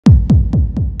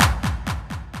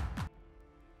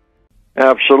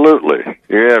Absolutely.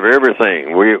 You have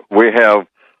everything. We have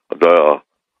the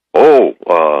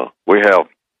we have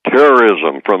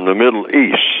terrorism from the Middle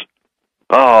East.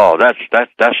 Oh, that's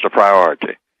the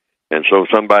priority. And so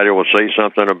somebody will say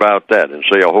something about that and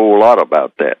say a whole lot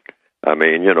about that. I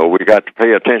mean, we got to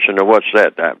pay attention to what's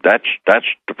that. That's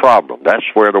the problem. That's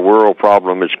where the world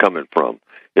problem is coming from.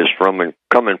 It's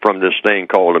coming from this thing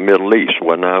called the Middle East.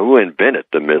 Well, now, who invented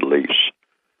the Middle East?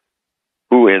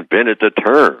 Who invented the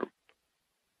term?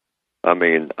 I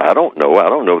mean, I don't know. I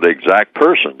don't know the exact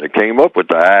person that came up with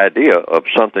the idea of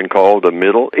something called the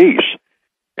Middle East.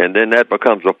 And then that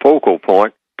becomes a focal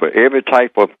point for every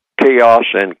type of chaos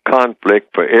and conflict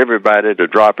for everybody to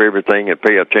drop everything and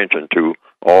pay attention to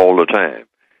all the time.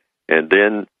 And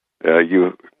then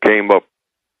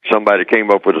somebody came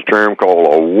up with a term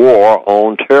called a war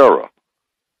on terror.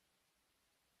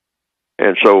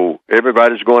 And so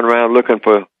everybody's going around looking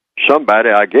for somebody,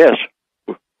 I guess,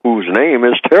 whose name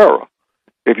is terror.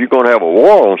 If you're going to have a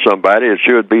war on somebody, it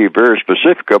should be very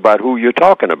specific about who you're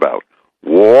talking about.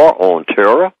 War on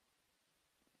terror?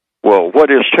 Well,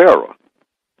 what is terror?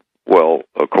 Well,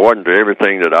 according to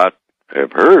everything that I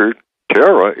have heard,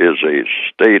 terror is a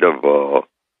state of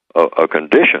a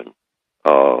condition,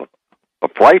 a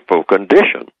frightful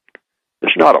condition.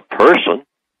 It's not a person.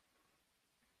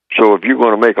 So if you're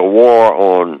going to make a war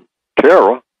on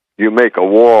terror, you make a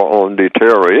war on the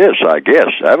terrorists, I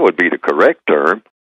guess. That would be the correct term.